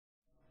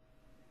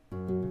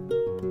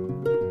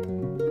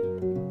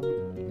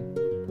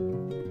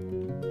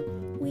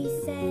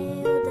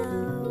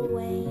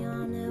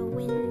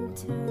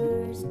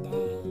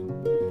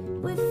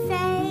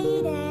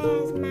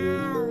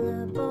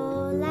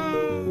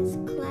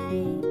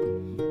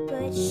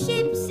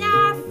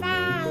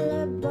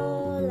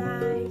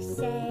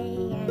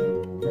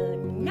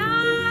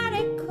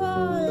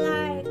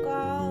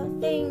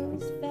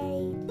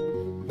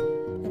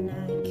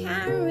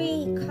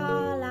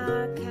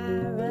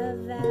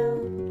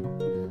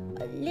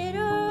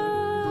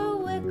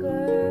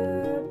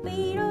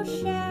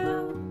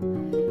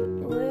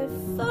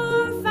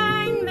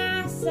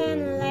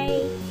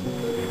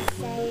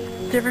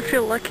Do you ever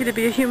feel lucky to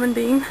be a human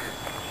being?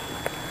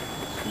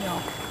 No.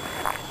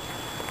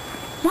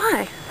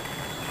 Why?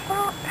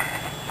 Well,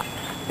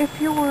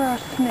 if you were a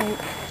snake,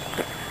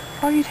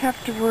 all you'd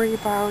have to worry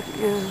about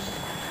is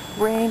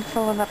rain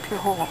filling up your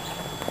hole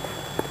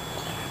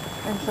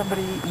and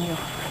somebody eating you.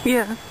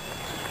 Yeah.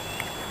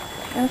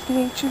 And if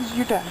they ate you,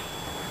 you're done.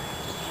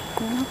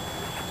 You know?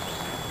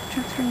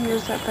 2-3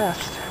 years at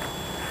best.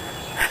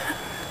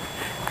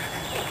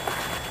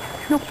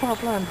 No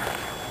problem.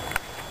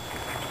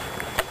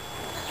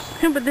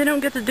 Yeah, but they don't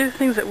get to do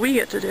things that we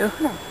get to do.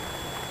 No.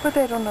 But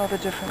they don't know the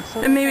difference.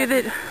 So And maybe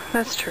they...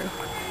 That's true.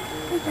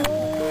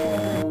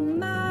 Oh,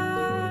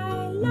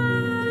 my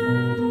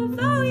love,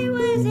 oh, it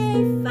was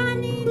a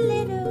funny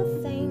little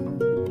thing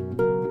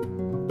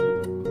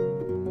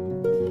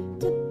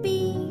to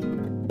be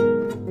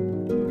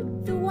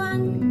the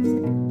ones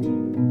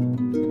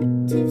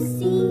to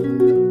see.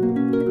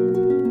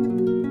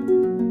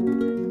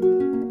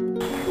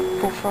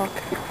 Bullfrog.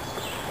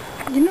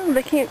 You know,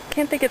 they can't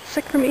they get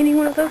sick from eating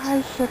one of those?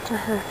 I said to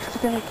her, he's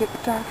going to get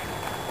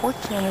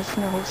warts on his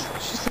nose.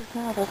 She said,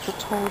 no, that's a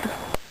toad.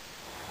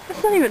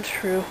 That's not even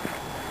true.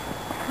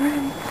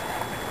 Right.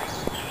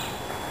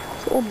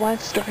 It's an old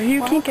wives' story.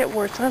 You can't get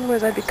warts,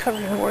 otherwise I'd be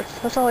covered in warts.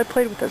 That's all I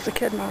played with as a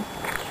kid, Mom.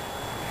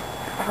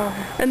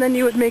 And then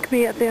you would make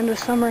me, at the end of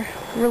summer,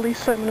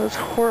 release them, and it was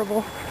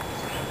horrible.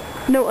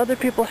 No other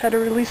people had to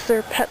release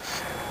their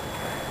pets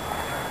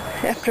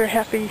after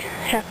half a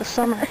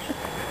summer.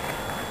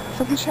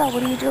 So, Michelle,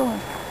 what are you doing?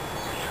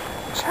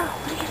 Michelle,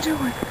 what are you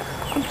doing?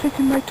 I'm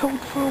taking my toad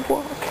for a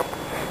walk.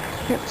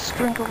 You have a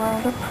string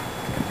around him,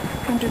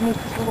 underneath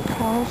his little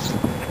paws.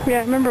 Yeah,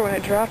 I remember when I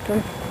dropped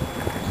him.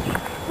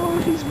 Oh,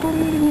 he's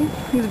bleeding.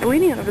 He was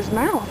bleeding out of his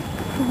mouth.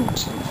 Oh,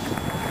 jeez.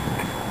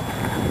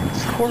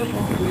 It's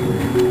horrible.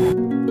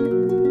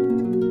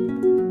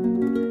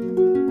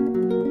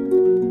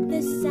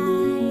 The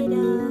sight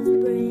of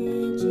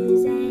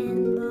bridges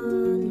and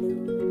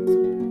balloons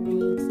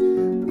makes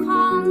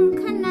calm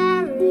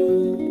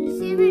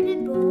canaries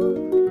irritable,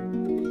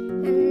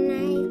 and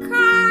they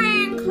cry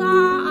and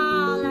claw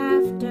all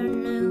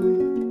afternoon.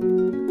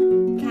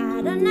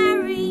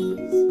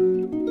 Canaries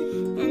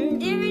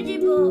and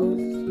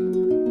irritables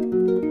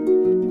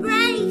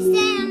brace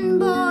and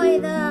buoy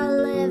the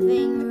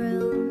living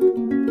room.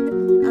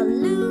 A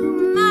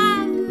loom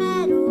of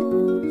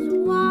metals,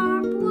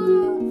 warp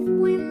wolf,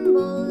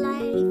 wimble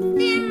like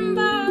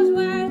thimbles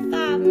worth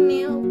of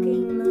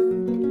milking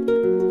moon.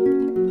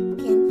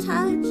 Can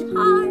touch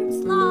hearts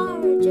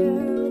larger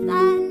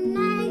than a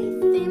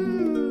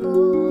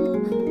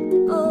thimble.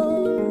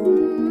 Oh,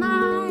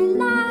 my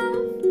love,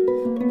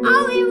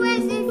 oh, it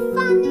was a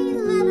funny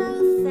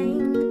little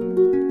thing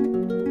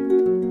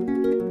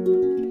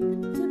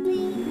to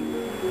be.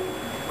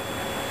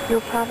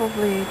 You're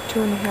probably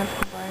 2.5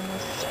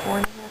 minus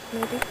 4.5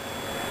 maybe.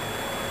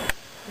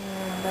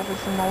 And that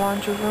was in the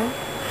laundry room.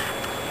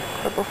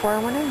 But before I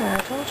went in there,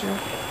 I told you.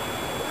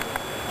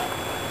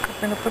 I'm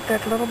going to put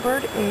that little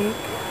bird egg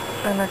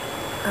on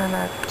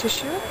a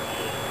tissue.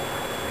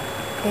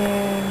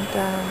 And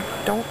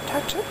don't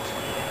touch it.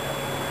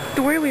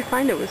 Where did we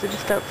find it? Was it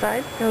just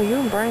outside? No, you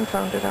and Brian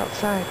found it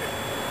outside.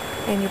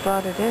 And you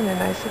brought it in,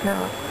 and I said,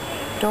 no,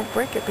 don't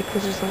break it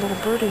because there's a little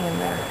birdie in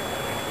there.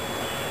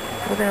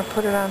 We're going to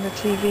put it on the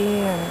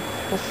TV and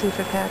we'll see if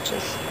it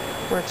hatches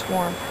where it's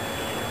warm.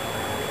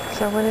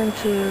 So I went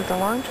into the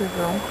laundry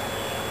room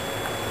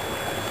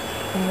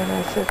and then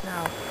I said,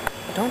 now,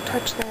 don't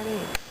touch that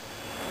egg.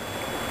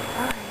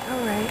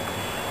 All right.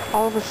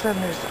 All of a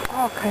sudden there's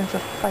all kinds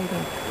of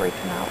fighting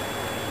breaking out.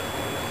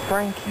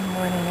 Brian came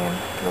running in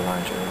to the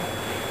laundry room.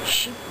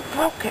 She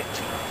broke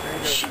it.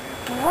 She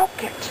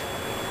broke it.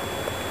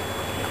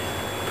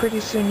 Pretty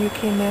soon you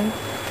came in,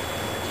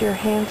 your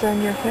hands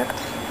on your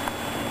hips,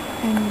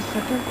 and you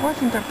said there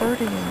wasn't a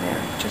birdie in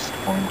there, just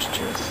orange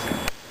juice.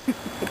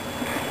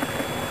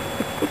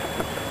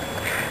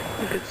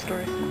 A good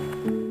story.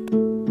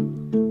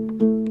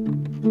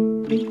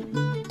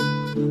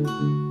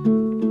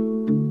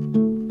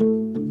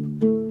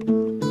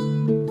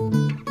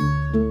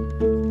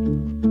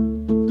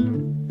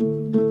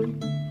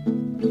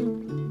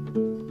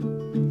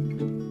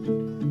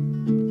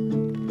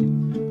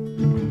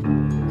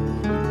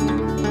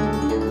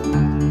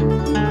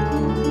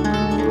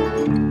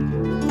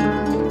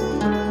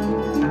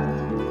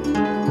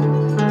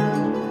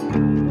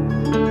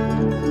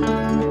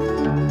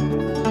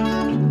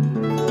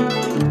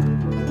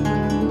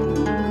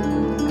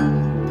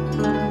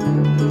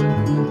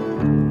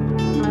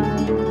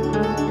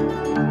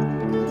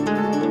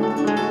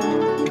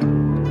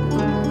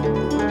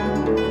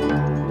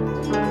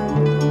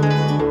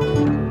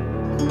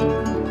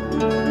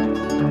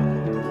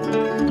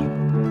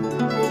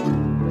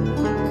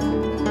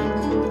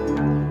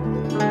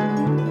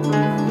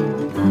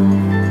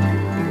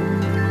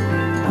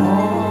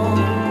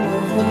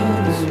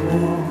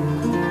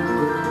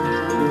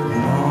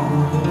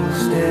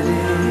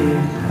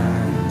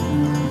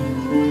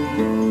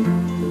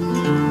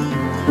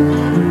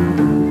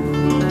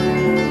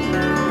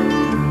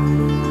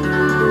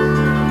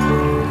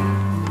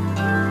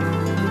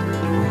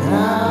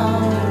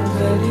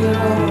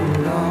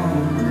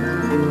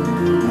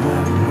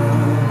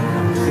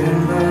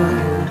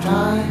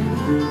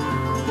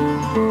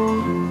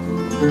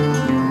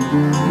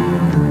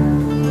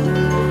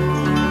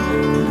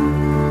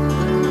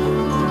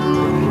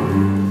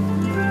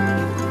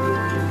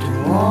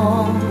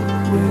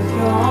 with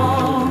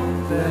your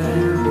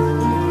face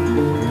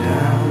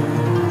down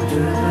to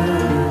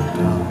the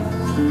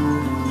dust.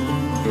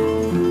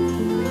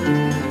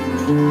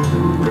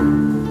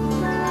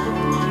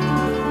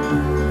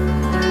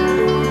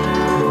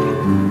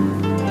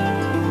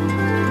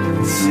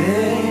 And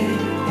sit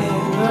in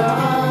the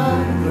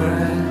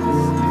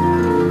grass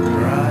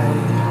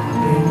right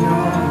in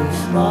your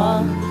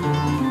spot.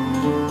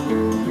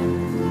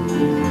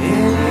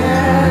 In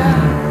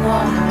your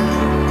pocket.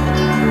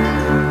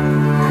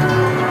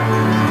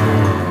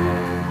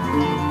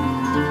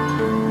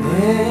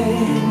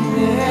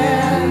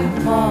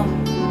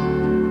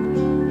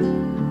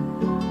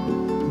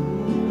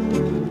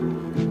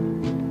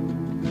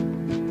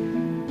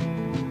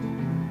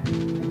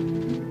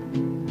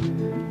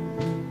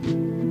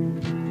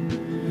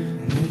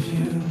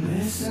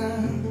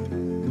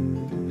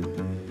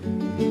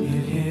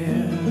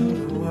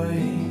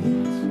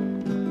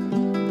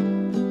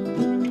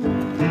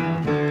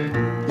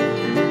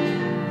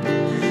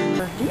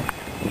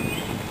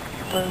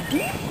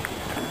 Birdie?